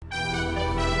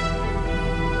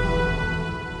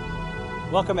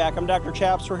Welcome back. I'm Dr.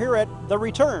 Chaps. We're here at The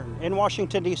Return in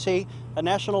Washington, D.C., a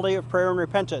National Day of Prayer and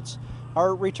Repentance.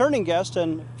 Our returning guest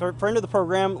and friend of the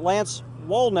program, Lance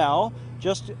Wallnau,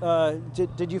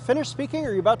 did you finish speaking?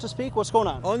 Are you about to speak? What's going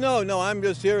on? Oh, no, I'm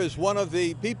just here as one of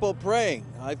the people praying.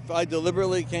 I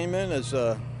deliberately came in as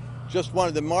just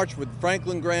wanted to march with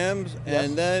Franklin Graham's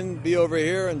and then be over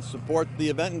here and support the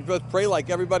event and just pray like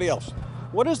everybody else.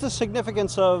 What is the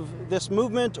significance of this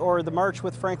movement or the March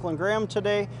with Franklin Graham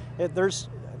today? There's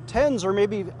tens or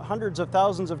maybe hundreds of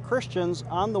thousands of Christians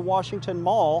on the Washington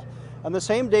Mall on the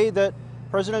same day that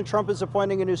President Trump is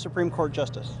appointing a new Supreme Court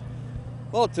justice.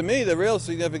 Well, to me, the real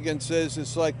significance is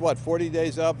it's like, 40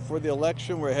 days out before the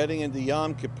election? We're heading into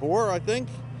Yom Kippur, I think.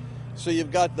 So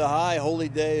you've got the high holy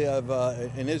day of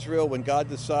in Israel when God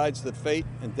decides the fate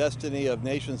and destiny of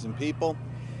nations and people.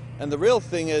 And the real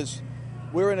thing is,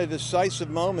 we're in a decisive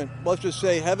moment. Let's just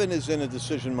say heaven is in a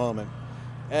decision moment.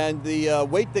 And the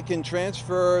weight that can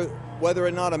transfer whether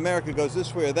or not America goes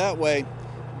this way or that way,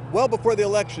 well before the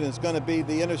election, is going to be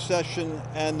the intercession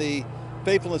and the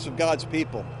faithfulness of God's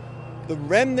people. The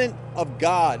remnant of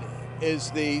God is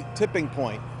the tipping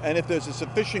point. And if there's a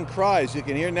sufficient cry, as you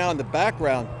can hear now in the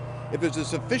background, if there's a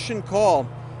sufficient call,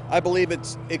 I believe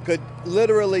it could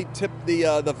literally tip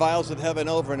the vials of heaven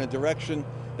over in a direction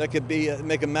that could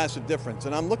make a massive difference.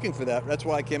 And I'm looking for that. That's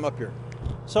why I came up here.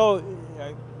 So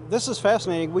this is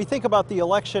fascinating. We think about the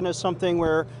election as something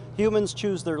where humans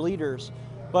choose their leaders.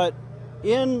 But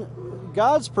in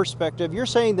God's perspective, you're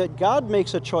saying that God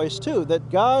makes a choice too,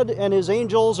 that God and his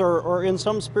angels or in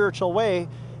some spiritual way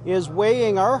is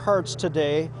weighing our hearts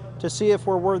today to see if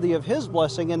we're worthy of his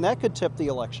blessing, and that could tip the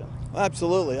election.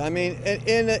 Absolutely. I mean,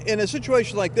 in a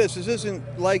situation like this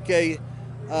isn't like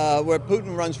where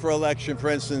Putin runs for election, for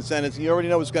instance, and you already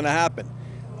know what's going to happen,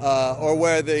 or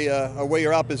where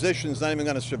your opposition is not even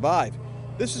going to survive.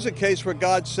 This is a case where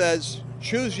God says,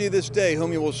 "Choose ye this day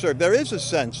whom you will serve." There is a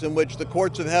sense in which the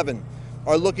courts of heaven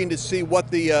are looking to see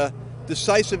what the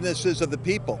decisiveness is of the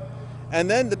people, and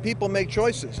then the people make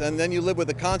choices, and then you live with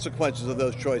the consequences of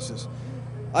those choices.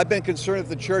 I've been concerned if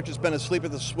the church has been asleep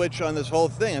at the switch on this whole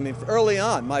thing. I mean, early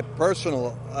on, my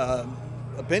personal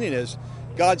opinion is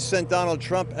God sent Donald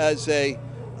Trump as a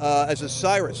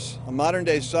Cyrus, a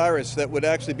modern-day Cyrus that would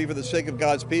actually be for the sake of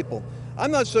God's people.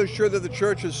 I'm not so sure that the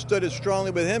church has stood as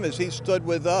strongly with him as he stood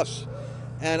with us,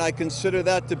 and I consider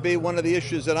that to be one of the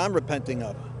issues that I'm repenting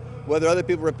of, whether other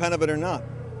people repent of it or not.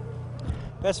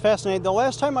 That's fascinating. The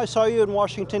last time I saw you in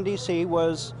Washington, D.C.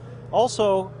 was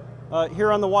also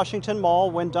here on the Washington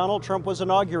Mall when Donald Trump was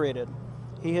inaugurated.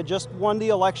 He had just won the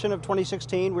election of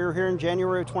 2016. We were here in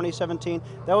January of 2017.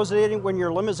 That was the day when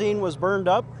your limousine was burned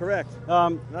up. Correct.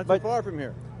 Not too far from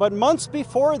here. But months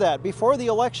before that, before the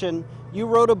election, you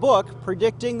wrote a book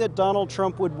predicting that Donald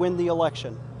Trump would win the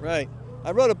election. Right.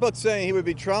 I wrote a book saying he would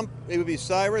be Trump, he would be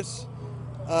Cyrus,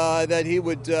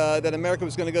 that America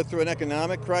was going to go through an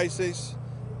economic crisis,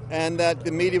 and that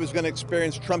the media was going to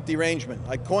experience Trump derangement.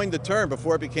 I coined the term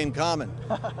before it became common.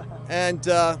 And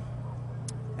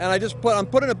I'm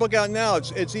putting a book out now.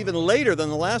 It's even later than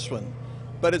the last one,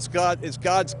 but it's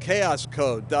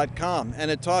godschaoscode.com,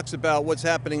 and it talks about what's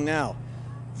happening now.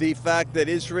 The fact that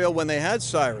Israel, when they had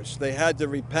Cyrus, they had to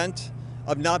repent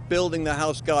of not building the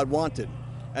house God wanted.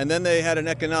 And then they had an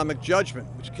economic judgment,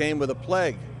 which came with a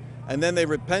plague. And then they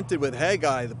repented with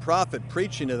Haggai, the prophet,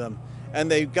 preaching to them. And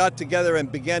they got together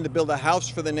and began to build a house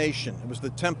for the nation. It was the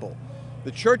temple.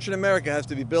 The church in America has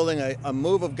to be building a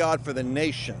move of God for the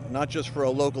nation, not just for a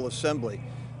local assembly.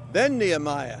 Then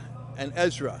Nehemiah and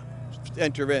Ezra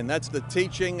enter in. That's the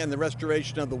teaching and the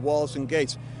restoration of the walls and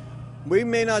gates. We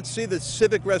may not see the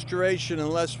civic restoration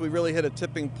unless we really hit a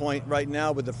tipping point right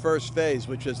now with the first phase,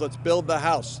 which is let's build the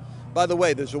house. By the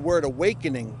way, there's a word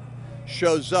awakening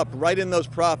shows up right in those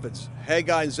prophets,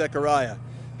 Haggai and Zechariah.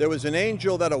 There was an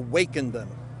angel that awakened them.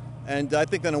 And I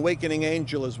think an awakening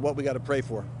angel is what we got to pray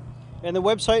for. And the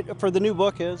website for the new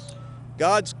book is?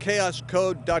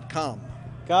 godschaoscode.com.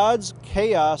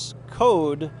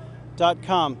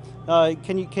 godschaoscode.com.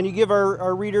 Can you give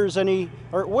our readers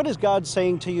what is God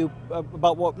saying to you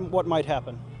about what might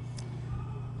happen?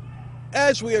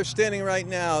 As we are standing right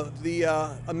now,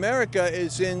 America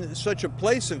is in such a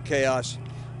place of chaos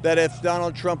that if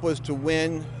Donald Trump was to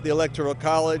win the Electoral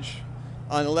College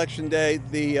on Election Day,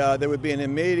 there would be an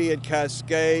immediate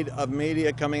cascade of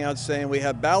media coming out saying we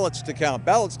have ballots to count.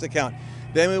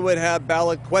 Then we would have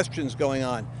ballot questions going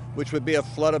on, which would be a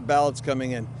flood of ballots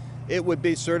coming in. It would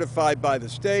be certified by the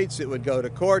states. It would go to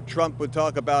court. Trump would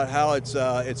talk about how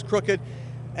it's crooked.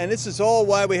 And this is all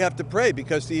why we have to pray,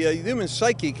 because the human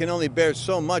psyche can only bear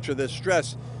so much of this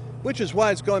stress. which is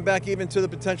why it's going back even to the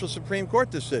potential Supreme Court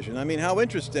decision. I mean, how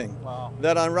interesting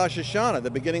that on Rosh Hashanah,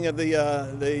 the beginning of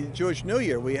the Jewish New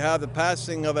Year, we have the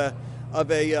passing of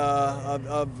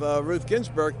Ruth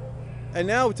Ginsburg, and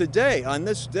now today, on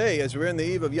this day, as we're in the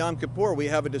eve of Yom Kippur, we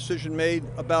have a decision made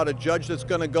about a judge that's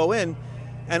going to go in,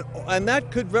 and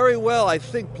that could very well, I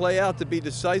think, play out to be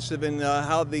decisive in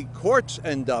how the courts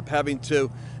end up having to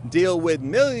deal with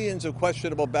millions of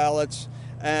questionable ballots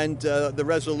and the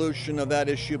resolution of that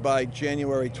issue by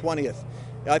January 20th.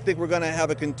 I think we're going to have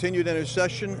a continued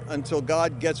intercession until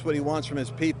God gets what he wants from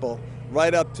his people,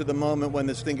 right up to the moment when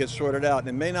this thing gets sorted out. And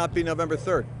it may not be November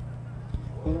 3rd.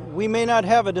 We may not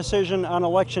have a decision on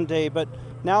Election Day, but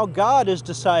now God is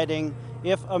deciding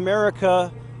if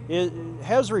America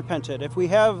has repented, if we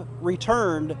have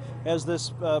returned as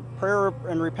this prayer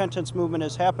and repentance movement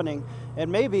is happening,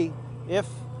 and maybe if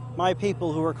my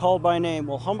people who are called by name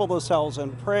will humble themselves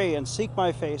and pray and seek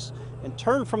my face and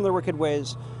turn from their wicked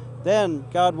ways, then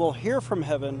God will hear from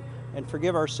heaven and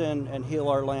forgive our sin and heal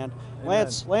our land. Amen.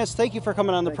 Lance, thank you for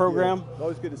coming on the program.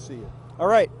 Always good to see you. All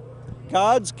right,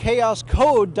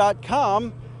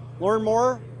 godschaoscode.com. Learn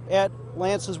more at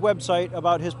Lance's website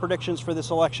about his predictions for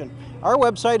this election. Our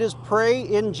website is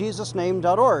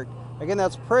prayinjesusname.org. Again,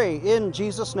 that's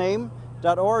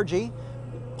prayinjesusname.org.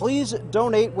 Please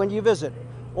donate when you visit.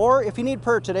 Or if you need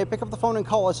prayer today, pick up the phone and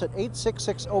call us at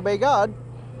 866-OBEY-GOD.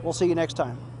 We'll see you next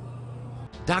time.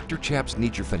 Dr. Chaps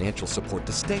needs your financial support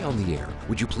to stay on the air.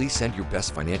 Would you please send your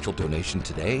best financial donation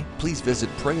today? Please visit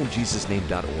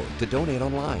prayinjesusname.org to donate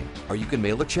online. Or you can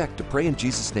mail a check to Pray in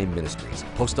Jesus Name Ministries,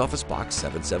 Post Office Box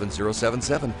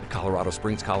 77077, Colorado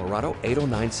Springs, Colorado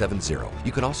 80970.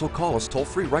 You can also call us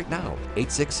toll-free right now,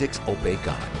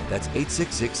 866-OBEY-GOD. That's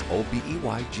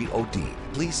 866-OBEYGOD.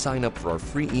 Please sign up for our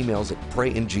free emails at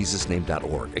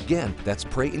prayinjesusname.org. Again, that's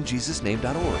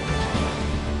prayinjesusname.org.